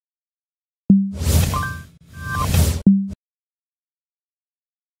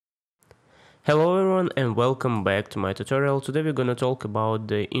Hello everyone and welcome back to my tutorial. Today we're gonna talk about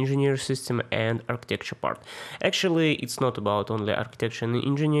the engineer system and architecture part. Actually, it's not about only architecture and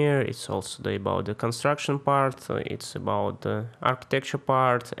engineer, it's also about the construction part, it's about the architecture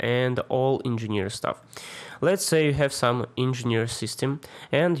part and all engineer stuff. Let's say you have some engineer system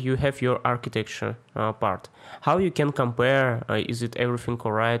and you have your architecture part. How you can compare, is it everything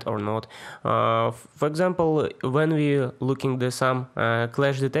correct or not? For example, when we're looking at some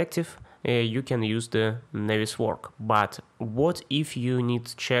clash detective, you can use the Navis work. But what if you need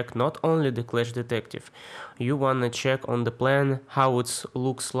to check not only the clash detective, you wanna check on the plan how it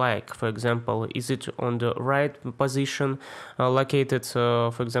looks like. For example, is it on the right position located,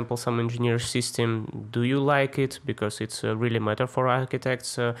 for example, some engineer system, do you like it because it's really matter for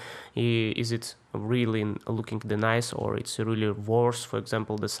architects? Is it really looking the nice or it's really worse, for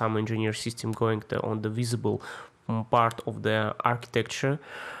example, the some engineer system going on the visible part of the architecture,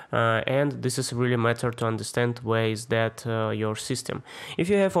 and this is really matter to understand where is that your system. If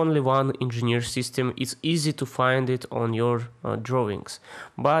you have only one engineer system, it's easy to find it on your drawings,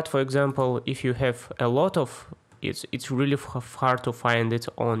 but for example, if you have a lot of it's really hard to find it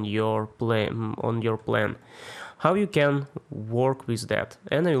on your plan. How you can work with that,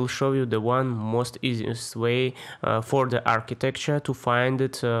 and I will show you the one most easiest way for the architecture to find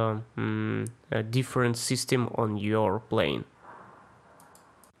it a different system on your plane.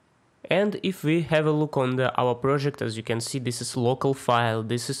 And if we have a look on our project, as you can see, this is local file,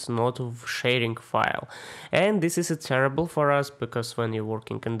 this is not a sharing file. And this is terrible for us because when you're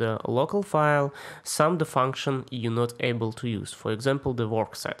working in the local file, some of the function you're not able to use. For example, the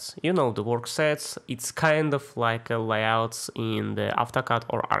worksets. You know, the worksets, it's kind of like layouts in the AutoCAD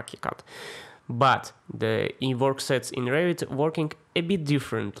or ArchiCAD. But the worksets in Revit working a bit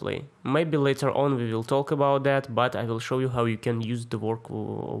differently. Maybe later on we will talk about that, but I will show you how you can use the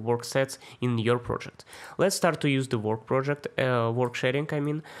worksets in your project. Let's start to use the work sharing, I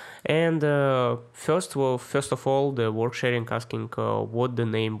mean. And first of all, the work sharing asking what the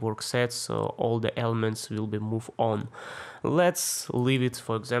name worksets, all the elements will be moved on. Let's leave it,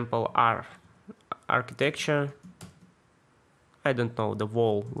 for example, architecture. I don't know, the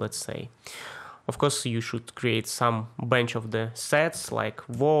wall, let's say. Of course, you should create some bunch of the sets like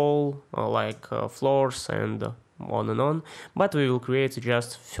wall, like floors, and on. But we will create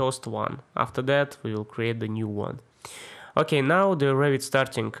just first one. After that, we will create the new one. Okay, now the Revit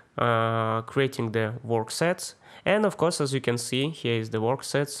starting creating the work sets. And of course, as you can see, here is the work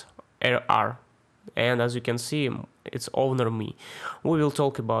sets RR. And as you can see, it's owner me. We will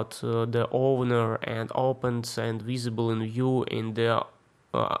talk about the owner and opens and visible in view in the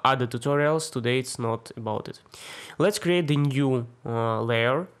other tutorials. Today it's not about it. Let's create the new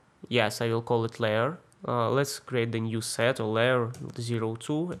layer. Yes, I will call it layer. Let's create the new set or layer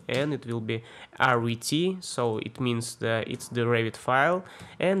 02, and it will be RVT, so it means that it's the Revit file,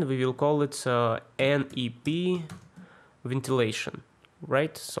 and we will call it MEP ventilation.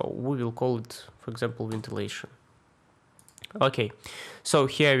 Right, so we will call it, for example, ventilation. Okay, so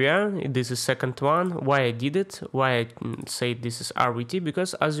here we are. This is second one. Why I did it, why I say this is RVT,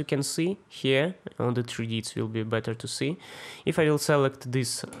 because as you can see here on the 3D it will be better to see. If I will select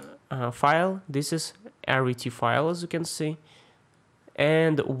this file, this is RVT file, as you can see,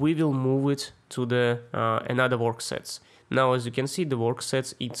 and we will move it to the another worksets. Now as you can see, the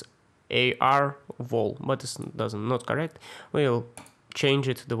worksets it's AR wall, but it's not correct. We'll change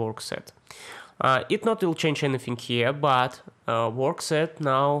it to the work set. It not will change anything here, but work set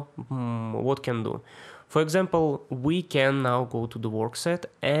now what can do? For example, we can now go to the work set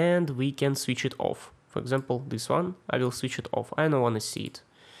and we can switch it off. For example, this one, I will switch it off. I don't want to see it.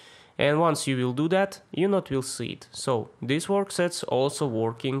 And once you will do that, you not will see it. So this work set's also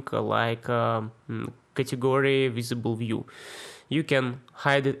working like category visible view. You can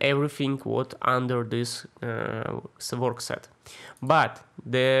hide everything what under this work set. But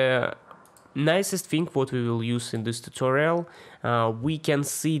the nicest thing what we will use in this tutorial, we can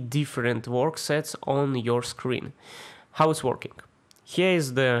see different work sets on your screen. How it's working? Here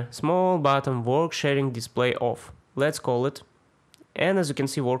is the small button work sharing display off. Let's call it. And as you can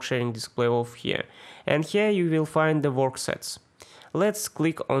see, work sharing display off here. And here you will find the work sets. Let's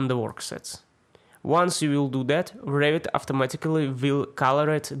click on the work sets. Once you will do that, Revit automatically will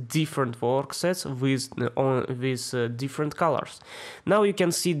colorate different worksets with different colors. Now you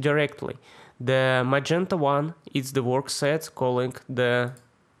can see directly. The magenta one is the workset calling the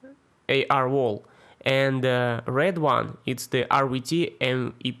AR wall, and the red one it's the RVT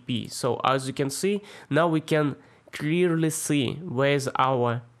MEP. So as you can see, now we can clearly see where's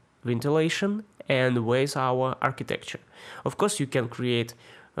our ventilation and where's our architecture. Of course, you can create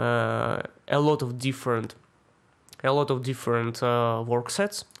a lot of different work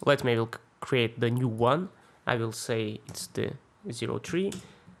sets. Let me create the new one. I will say it's the 03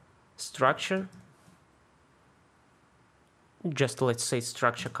 structure. Just let's say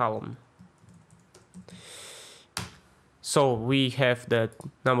structure column. So we have the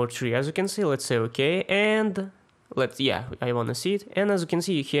number 3, as you can see. Let's say okay, and I want to see it. And as you can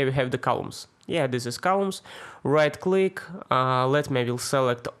see here we have the columns. Yeah, this is columns. Right click, let me, I will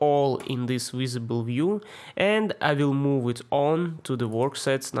select all in this visible view, and I will move it on to the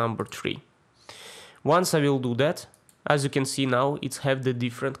worksets number 3. Once I will do that, as you can see now, it's have the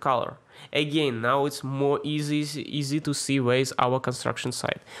different color. Again, now it's more easy to see where is our construction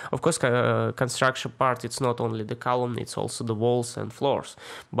site. Of course, construction part, it's not only the column, it's also the walls and floors.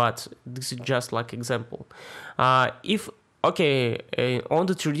 But this is just like example. On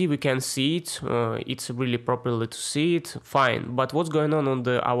the 3D we can see it, it's really properly to see it, fine. But what's going on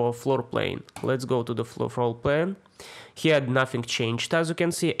our floor plane? Let's go to the floor plane. Here nothing changed, as you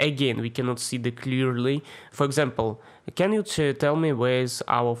can see. Again, we cannot see the clearly. For example, can you tell me where is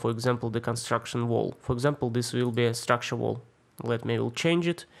our, for example, the construction wall? For example, this will be a structure wall. Let me will change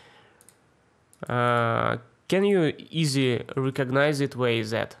it. Can you easily recognize it? Where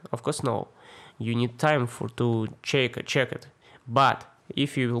is that? Of course, no. You need time to check it. But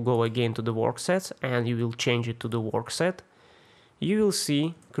if you will go again to the worksets and you will change it to the workset, you will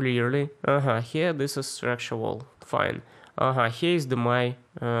see clearly, here this is structure wall, fine. Here is my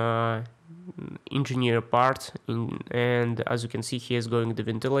engineer part, and as you can see here is going the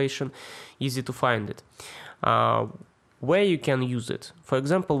ventilation, easy to find it. Where you can use it, for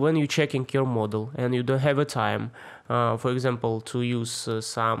example, when you're checking your model and you don't have a time, for example, to use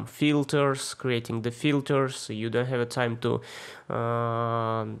some filters, creating the filters, you don't have a time to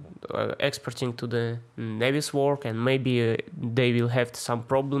exporting to the Navis work, and maybe they will have some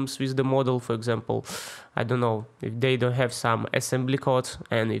problems with the model. For example, I don't know, if they don't have some assembly code,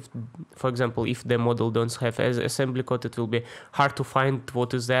 and if, for example, if the model don't have assembly code, it will be hard to find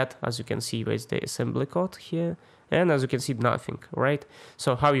what is that. As you can see, where's the assembly code here. And as you can see, nothing, right?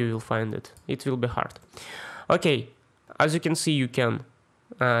 So how you will find it? It will be hard. Okay, as you can see, you can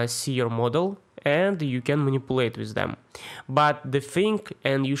see your model and you can manipulate with them. But the thing,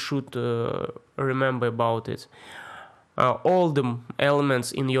 and you should remember about it, all the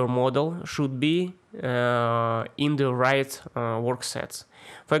elements in your model should be in the right work sets.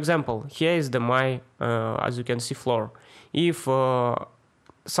 For example, here is my, as you can see, floor. If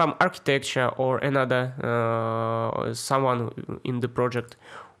some architecture or another someone in the project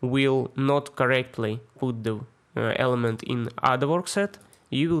will not correctly put the element in other work set,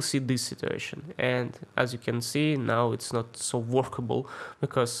 you will see this situation. And as you can see, now it's not so workable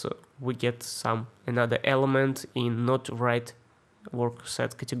because we get some another element in not right work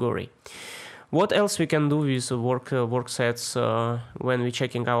set category. What else we can do with work sets when we're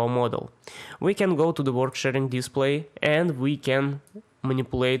checking our model? We can go to the work sharing display and we can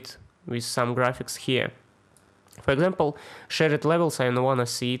manipulate with some graphics here. For example, shared levels, I don't want to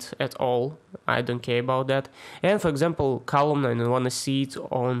see it at all, I don't care about that. And for example, column, I don't want to see it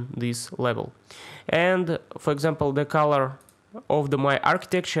on this level. And for example, the color of my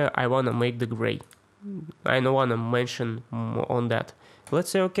architecture, I want to make the gray. I don't want to mention on that.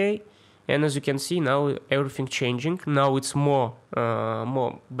 Let's say okay. And as you can see, now everything changing. Now it's more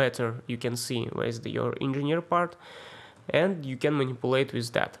better. You can see where's your engineer part, and you can manipulate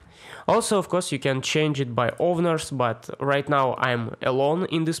with that. Also, of course, you can change it by owners, but right now I'm alone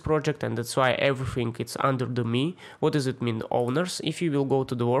in this project, and that's why everything is under the me. What does it mean, owners? If you will go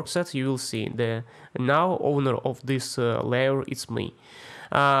to the workset, you will see the now owner of this layer, it's me.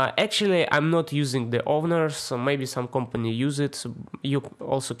 Actually, I'm not using the owners, so maybe some company use it. You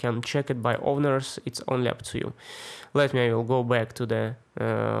also can check it by owners, it's only up to you. I will go back to the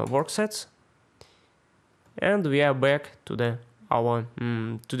worksets, and we are back to our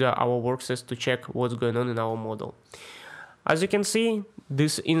worksets to check what's going on in our model. As you can see,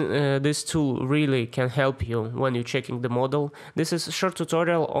 this tool really can help you when you're checking the model. This is a short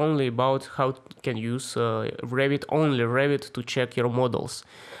tutorial only about how you can use Revit, only Revit, to check your models.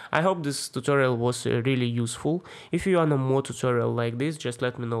 I hope this tutorial was really useful. If you want a more tutorial like this, just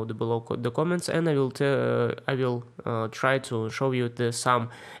let me know below the comments, and I will try to show you some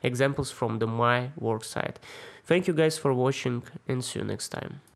examples from my work site. Thank you guys for watching, and see you next time.